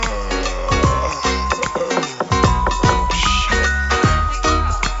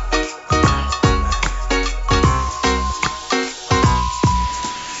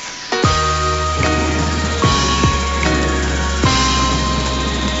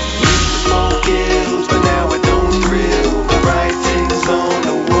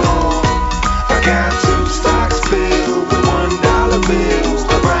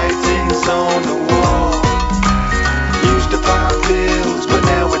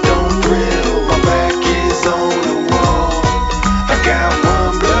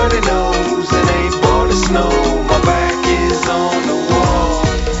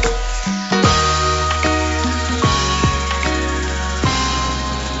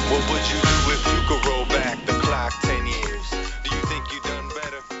What would you do if you could roll back the clock 10 years? Do you think you done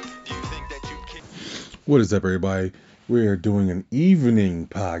better? Do you think that you can? What is up, everybody? We are doing an evening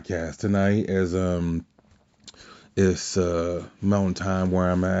podcast tonight, as it's mountain time where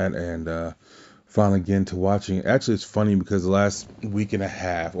I'm at, and finally getting to watching. Actually, it's funny because the last week and a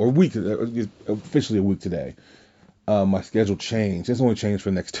half, or week, officially a week today, my schedule changed. It's only changed for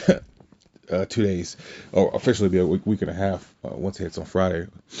the next 2 days, or officially be a week and a half once it hits on Friday.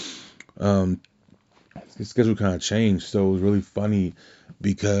 Um, the schedule kind of changed, so it was really funny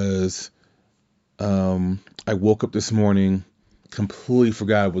because I woke up this morning, completely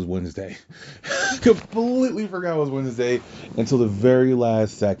forgot it was Wednesday. Completely forgot it was Wednesday until the very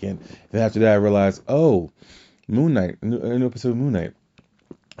last second. Then after that, I realized, oh, Moon Knight, a new episode of Moon Knight.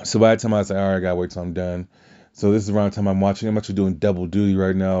 So by the time I was like, all right, I gotta wait till I'm done. So this is around the time I'm watching. I'm actually doing double duty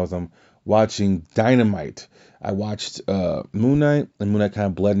right now as I'm watching Dynamite. I watched Moon Knight, and Moon Knight kind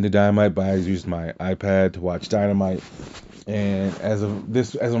of bled into Dynamite, but I used my iPad to watch Dynamite. And as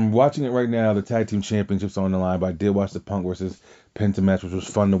I'm watching it right now, the tag team championships on the line. But I did watch the Punk versus Penta match, which was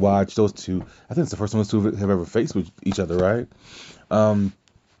fun to watch. Those two, I think it's the first time those two have ever faced with each other, right? Um,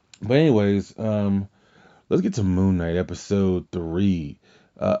 but anyways, let's get to Moon Knight episode 3.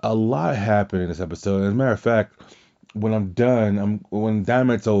 A lot happened in this episode. As a matter of fact, when I'm done, when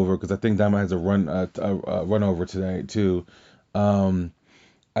Dynamite's over, because I think Dynamite has a run over today too.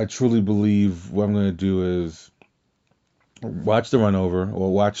 I truly believe what I'm gonna do is watch the run over,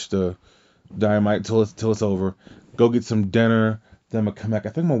 or watch the Dynamite till it's over. Go get some dinner. Then I'm gonna come back. I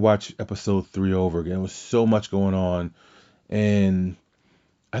think I'm gonna watch episode 3 over again. There was so much going on, and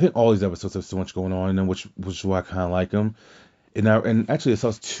I think all these episodes have so much going on, and which is why I kind of like them. And actually, I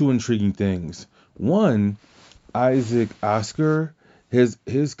saw two intriguing things. One, Isaac Oscar,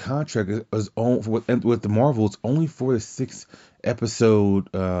 his contract is on with the Marvel. It's only for the 6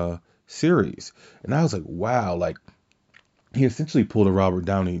 episode series, and I was like, wow, like he essentially pulled a Robert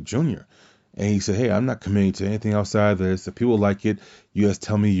Downey Jr. And he said, hey, I'm not committing to anything outside of this. If people like it, you guys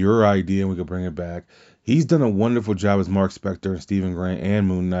tell me your idea and we can bring it back. He's done a wonderful job as Mark Spector and Stephen Grant and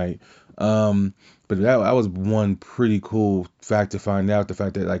Moon Knight. But that was one pretty cool fact to find out, the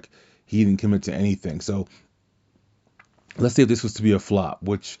fact that like he didn't commit to anything. So let's say if this was to be a flop,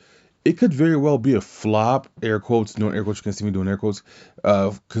 which it could very well be a flop, air quotes, no air quotes, you can see me doing air quotes,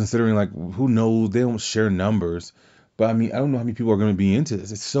 considering like who knows, they don't share numbers. But I mean, I don't know how many people are going to be into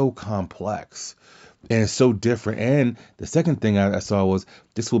this. It's so complex and it's so different. And the second thing I saw was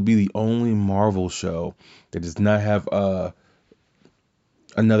this will be the only Marvel show that does not have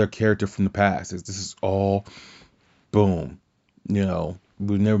another character from the past. This is all boom.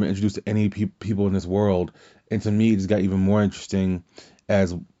 We've never been introduced to any people in this world. And to me, it just got even more interesting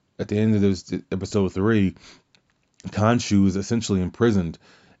as at the end of this episode 3, Khonshu is essentially imprisoned,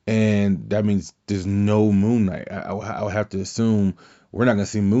 and that means there's no Moon Knight. I would have to assume we're not gonna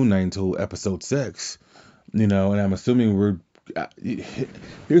see Moon Knight until episode 6, and I'm assuming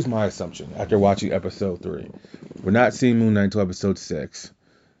here's my assumption after watching episode 3, we're not seeing Moon Knight until episode 6,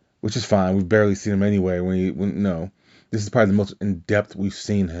 which is fine. We've barely seen him anyway. No, this is probably the most in depth we've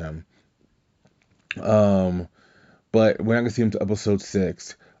seen him. But we're not gonna see him until episode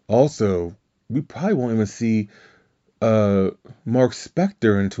 6. Also, we probably won't even see Mark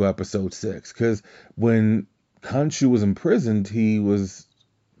Spector into episode 6, because when Khonshu was imprisoned, he was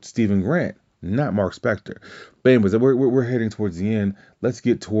Stephen Grant, not Mark Spector. But anyways, we're heading towards the end. Let's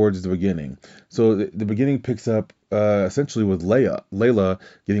get towards the beginning. So the beginning picks up essentially with Layla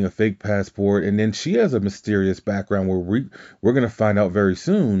getting a fake passport, and then she has a mysterious background where we're gonna find out very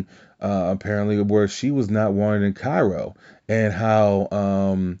soon. Apparently, where she was not wanted in Cairo, and how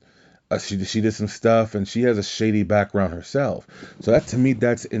she did some stuff, and she has a shady background herself. So that, to me,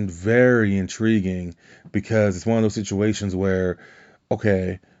 that's very intriguing, because it's one of those situations where,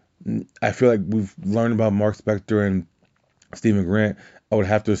 okay, I feel like we've learned about Mark Spector and Stephen Grant. I would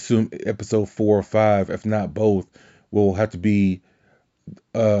have to assume episode 4 or 5, if not both, will have to be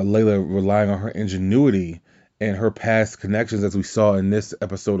Layla relying on her ingenuity and her past connections, as we saw in this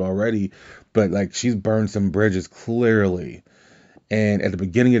episode already. But like, she's burned some bridges clearly. And at the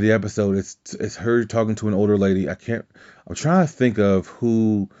beginning of the episode, it's her talking to an older lady. I'm trying to think of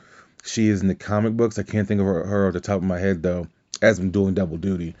who she is in the comic books. I can't think of her off the top of my head, though, as I'm doing double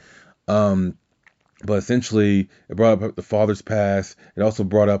duty. But essentially, it brought up the father's past. It also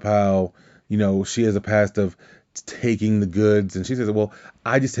brought up how, she has a past of taking the goods. And she says, well,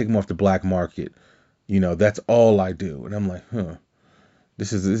 I just take them off the black market. That's all I do. And I'm like, huh.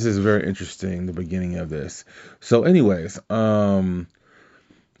 This is very interesting, the beginning of this. So anyways,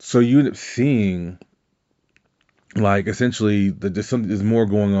 so you end up seeing like essentially there's more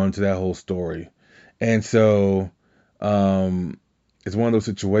going on to that whole story. And so um it's one of those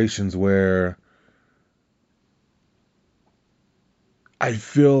situations where I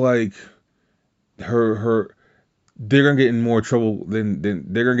feel like her they're gonna get in more trouble than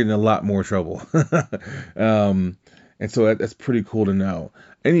they're gonna get in a lot more trouble. um and so that's pretty cool to know.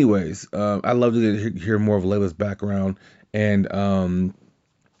 Anyways, I love to hear more of Layla's background. And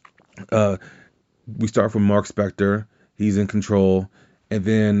uh we start from Mark Spector. He's in control. And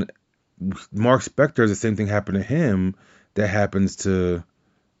then Mark Spector, the same thing happened to him that happens to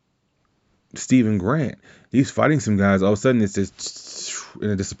Stephen Grant. He's fighting some guys. All of a sudden, it's just,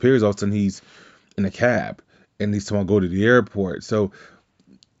 and it disappears. All of a sudden, he's in a cab and he's trying to go to the airport. So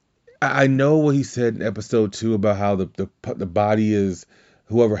I know what he said in episode 2 about how the body is,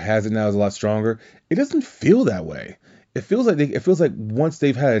 whoever has it now is a lot stronger. It doesn't feel that way. It feels like once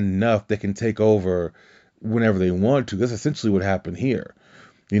they've had enough, they can take over whenever they want to. That's essentially what happened here.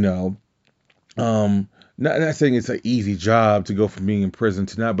 You know, not saying it's an easy job to go from being in prison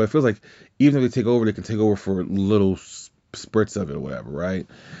to not, but it feels like even if they take over, they can take over for little spurts of it or whatever, right?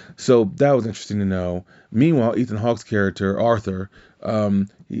 So that was interesting to know. Meanwhile, Ethan Hawke's character Arthur,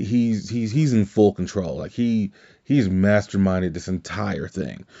 he's in full control. Like he's masterminded this entire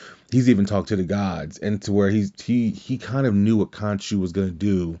thing. He's even talked to the gods, and to where he kind of knew what Khonshu was gonna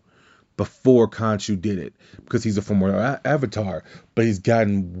do before Khonshu did it, because he's a former Avatar, but he's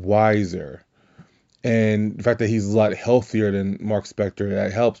gotten wiser. And the fact that he's a lot healthier than Mark Spector,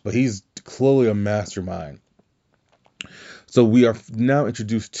 that helps, but he's clearly a mastermind. So we are now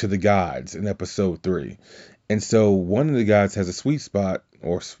introduced to the gods in episode 3. And so one of the gods has a sweet spot,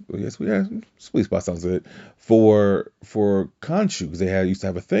 or yes, yeah, sweet spot sounds good, for Khonshu, because they used to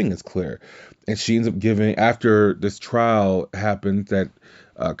have a thing, it's clear. And she ends up giving, after this trial happens, that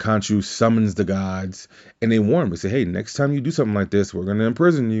Khonshu summons the gods, and they warn him. They say, hey, next time you do something like this, we're going to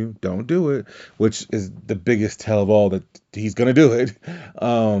imprison you. Don't do it, which is the biggest tell of all, that he's going to do it.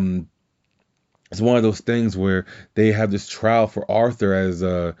 It's one of those things where they have this trial for Arthur, as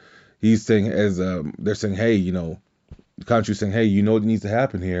he's saying, as they're saying, hey, the country's saying, hey, you know what needs to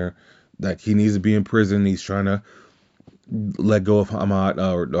happen here? Like, he needs to be in prison. He's trying to let go of Ammit,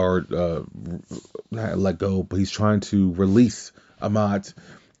 or not let go, but he's trying to release Ammit.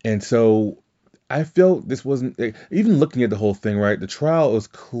 And so I felt this wasn't, even looking at the whole thing, right? The trial was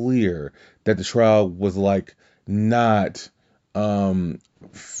clear that the trial was like not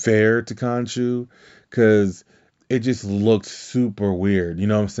fair to Khonshu, because it just looked super weird. You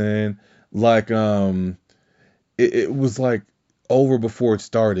know what I'm saying? Like it was like over before it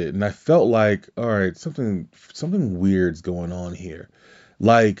started, and I felt like, all right, something weird's going on here.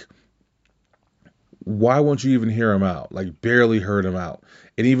 Like, why won't you even hear him out? Like, barely heard him out.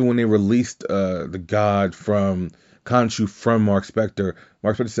 And even when they released the god from Khonshu from Mark Spector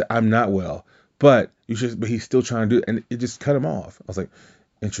said, I'm not well, but he's still trying to do it, and it just cut him off. I was like,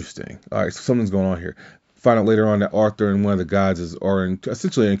 interesting. All right, so something's going on here. Find out later on that Arthur and one of the gods are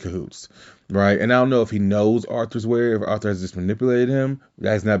essentially in cahoots, right? And I don't know if he knows Arthur's way, if Arthur has just manipulated him.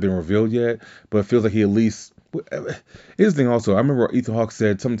 That has not been revealed yet, but it feels like he at least. Here's the thing also, I remember Ethan Hawke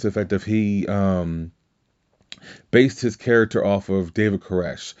said something to the effect of he based his character off of David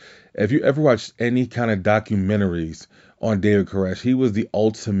Koresh. If you ever watched any kind of documentaries on David Koresh, he was the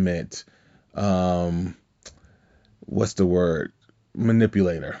ultimate, what's the word,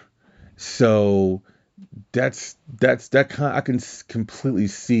 manipulator. So that kind, I can completely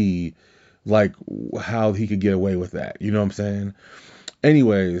see like how he could get away with that. You know what I'm saying?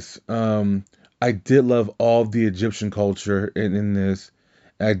 Anyways, I did love all the Egyptian culture in this.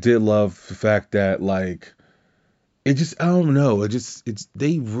 I did love the fact that, like, it just, I don't know, it's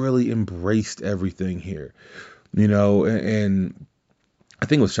they really embraced everything here, and I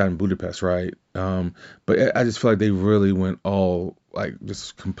think it was shot in Budapest, right? But I just feel like they really went all, like,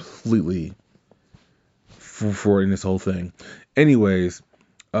 just completely for in this whole thing. Anyways,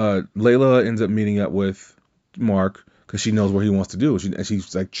 Layla ends up meeting up with Mark because she knows what he wants to do. And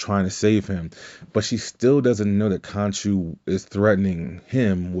she's like trying to save him, but she still doesn't know that Khonshu is threatening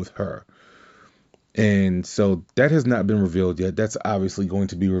him with her. And so that has not been revealed yet. That's obviously going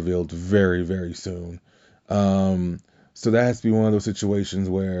to be revealed very, very soon. So that has to be one of those situations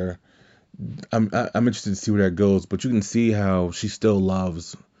where I'm interested to see where that goes. But you can see how she still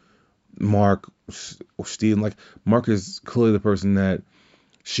loves Mark or Steven. Like, Mark is clearly the person that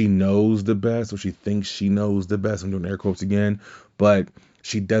she knows the best, or she thinks she knows the best. I'm doing air quotes again, but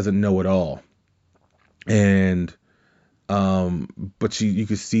she doesn't know it all. And but you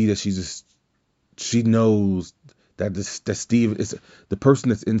can see that she knows that Steve is the person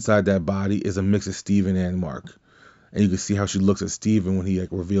that's inside that body is a mix of Steven and Mark. and you can see how she looks at Steven when he like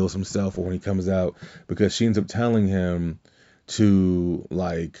reveals himself or when he comes out, because she ends up telling him to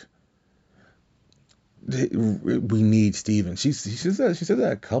like we need Steven. She said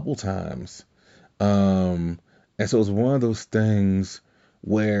that a couple times. And so it's one of those things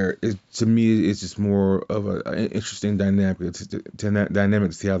where it to me it's just more of an interesting dynamic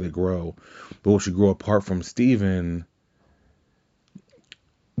dynamic to see how they grow. But will she grow apart from Steven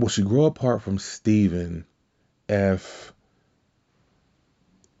if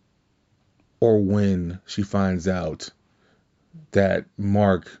or when she finds out that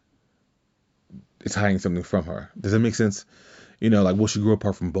Mark is hiding something from her? Does that make sense? Like, will she grow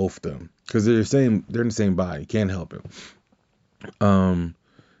apart from both of them? Because they're in the same body. Can't help it. Um,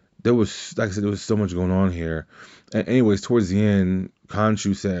 there was, like I said, there was so much going on here. And anyways, towards the end,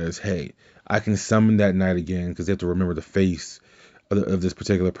 Khonshu says, "Hey, I can summon that night again," because they have to remember the face of this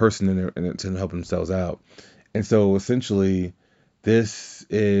particular person and to help themselves out. And so essentially, this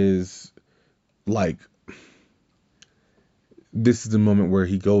is like this is the moment where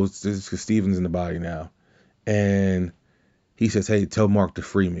he goes. This is because Steven's in the body now, and he says, "Hey, tell Mark to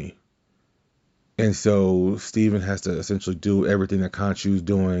free me." And so Steven has to essentially do everything that Khonshu's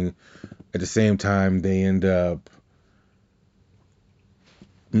doing. At the same time, they end up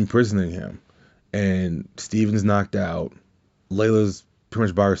imprisoning him. And Steven's knocked out. Layla's pretty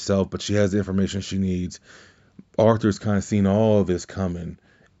much by herself, but she has the information she needs. Arthur's kind of seen all of this coming.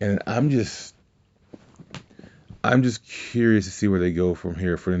 And I'm just curious to see where they go from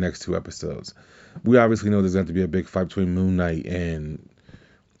here for the next two episodes. We obviously know there's going to be a big fight between Moon Knight and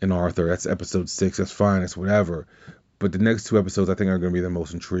Arthur. That's episode 6. That's fine. That's whatever. But the next two episodes I think are going to be the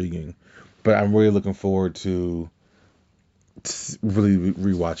most intriguing. But I'm really looking forward to really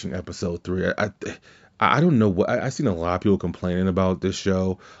rewatching episode 3. I don't know what I've seen a lot of people complaining about this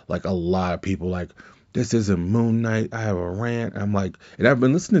show. Like a lot of people like, this isn't Moon Knight. I have a rant. I'm like, and I've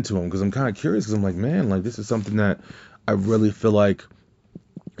been listening to them because I'm kind of curious because I'm like, man, like this is something that I really feel like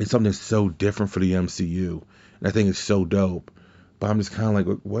it's something so different for the MCU, and I think it's so dope. But I'm just kind of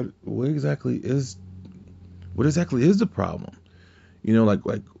like, what exactly is the problem? Like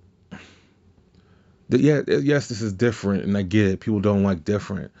yeah, yes, this is different, and I get it. People don't like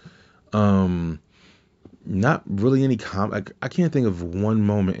different. Um, Not really any like I can't think of one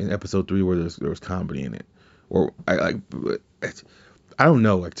moment in episode 3 where there was comedy in it, or I don't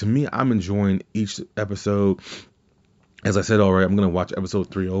know. Like to me, I'm enjoying each episode. As I said already, I'm gonna watch episode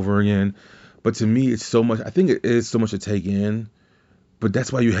 3 over again. But to me, it's so much. I think it is so much to take in. But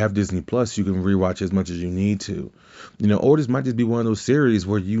that's why you have Disney Plus. You can rewatch as much as you need to. Or this might just be one of those series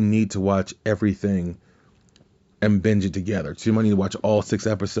where you need to watch everything and binge it together. So you might need to watch all 6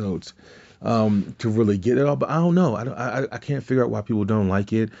 episodes to really get it all. But I don't know. I can't figure out why people don't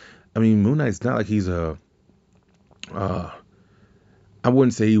like it. I mean, Moon Knight's not like he's I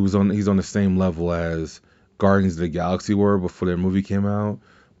wouldn't say he's on the same level as Guardians of the Galaxy were before their movie came out.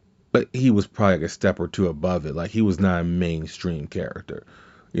 But he was probably like a step or two above it. Like he was not a mainstream character.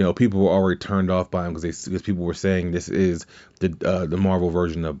 People were already turned off by him because people were saying this is the Marvel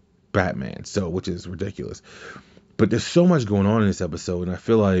version of Batman. So, which is ridiculous. But there's so much going on in this episode, and I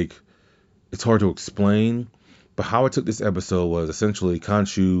feel like it's hard to explain. But how I took this episode was essentially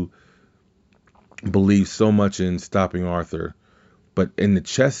Khonshu believes so much in stopping Arthur, but in the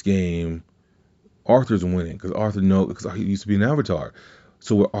chess game, Arthur's winning because he used to be an Avatar.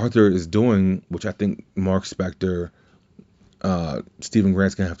 So what Arthur is doing, which I think Mark Spector, Stephen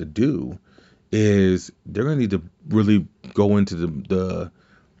Grant's gonna have to do, is they're gonna need to really go into the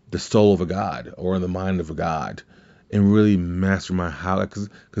soul of a god or the mind of a god and really mastermind how,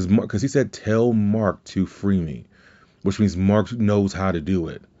 because he said tell Mark to free me, which means Mark knows how to do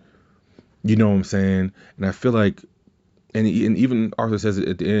it. You know what I'm saying? And I feel like, and even Arthur says it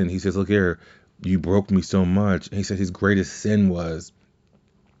at the end. He says, "Look here, you broke me so much." And he said his greatest sin was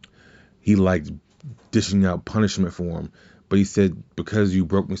he liked dishing out punishment for him. But he said, because you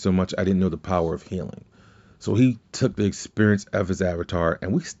broke me so much, I didn't know the power of healing. So he took the experience of his avatar,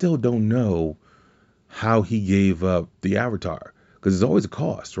 and we still don't know how he gave up the avatar. Because there's always a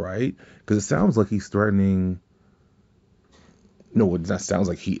cost, right? Because it sounds like he's threatening. No, it sounds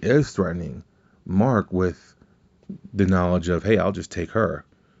like he is threatening Mark with the knowledge of, hey, I'll just take her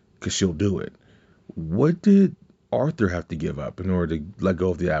because she'll do it. What did Arthur have to give up in order to let go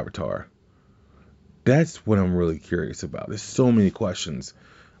of the avatar? That's what I'm really curious about. There's so many questions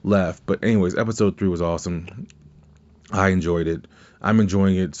left. But anyways, episode 3 was awesome. I enjoyed it. I'm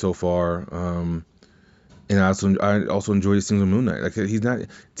enjoying it so far. And I also enjoyed the scenes with Moon Knight. Like he's not,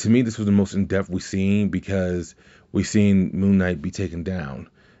 to me, this was the most in depth we've seen because we've seen Moon Knight be taken down,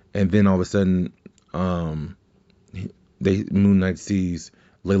 and then all of a sudden, Moon Knight sees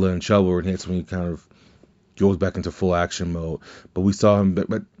Layla in trouble, and that's when he kind of goes back into full action mode. But we saw him,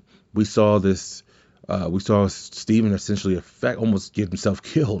 but we saw this. We saw Steven essentially almost get himself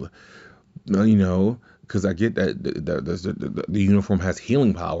killed. Because I get that the uniform has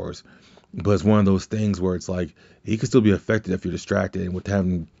healing powers, but it's one of those things where it's like he could still be affected if you're distracted, and with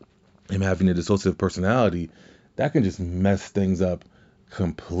him having a dissociative personality, that can just mess things up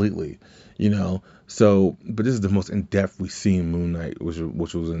completely. So, but this is the most in-depth we've seen Moon Knight,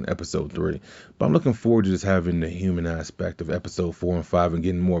 which was in episode 3. But I'm looking forward to just having the human aspect of episode 4 and 5 and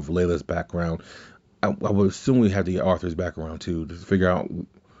getting more of Layla's background. I would assume we have to get Arthur's background too, to figure out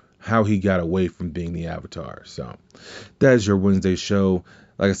how he got away from being the Avatar. So that is your Wednesday show.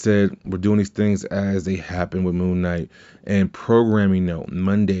 Like I said, we're doing these things as they happen with Moon Knight. And programming note,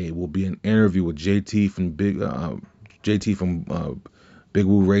 Monday will be an interview with JT from Big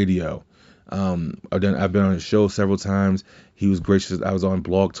Woo Radio. I've been on his show several times. He was gracious. I was on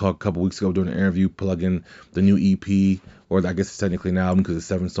Blog Talk a couple weeks ago doing an interview, plugging the new EP, or I guess it's technically an album because it's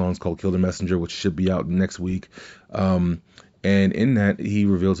 7 songs, called Kill the Messenger, which should be out next week. And in that, he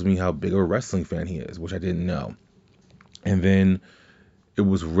revealed to me how big of a wrestling fan he is, which I didn't know. And then it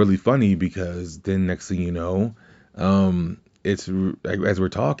was really funny because then next thing you know, it's as we're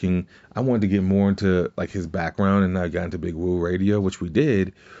talking, I wanted to get more into like his background, and I got into Big Woo Radio, which we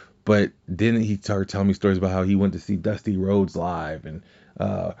did. But then he started telling me stories about how he went to see Dusty Rhodes live and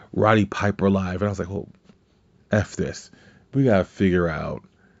Roddy Piper live, and I was like, "Well, F this. We gotta figure out,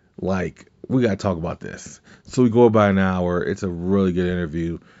 we gotta talk about this." So we go about an hour. It's a really good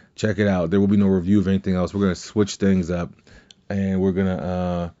interview. Check it out. There will be no review of anything else. We're gonna switch things up, and we're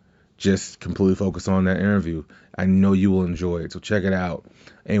gonna just completely focus on that interview. I know you will enjoy it, so check it out.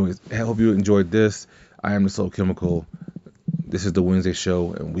 Anyways, I hope you enjoyed this. I am the Soul Chemical. This is the Wednesday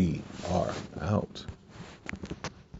show, and we are out.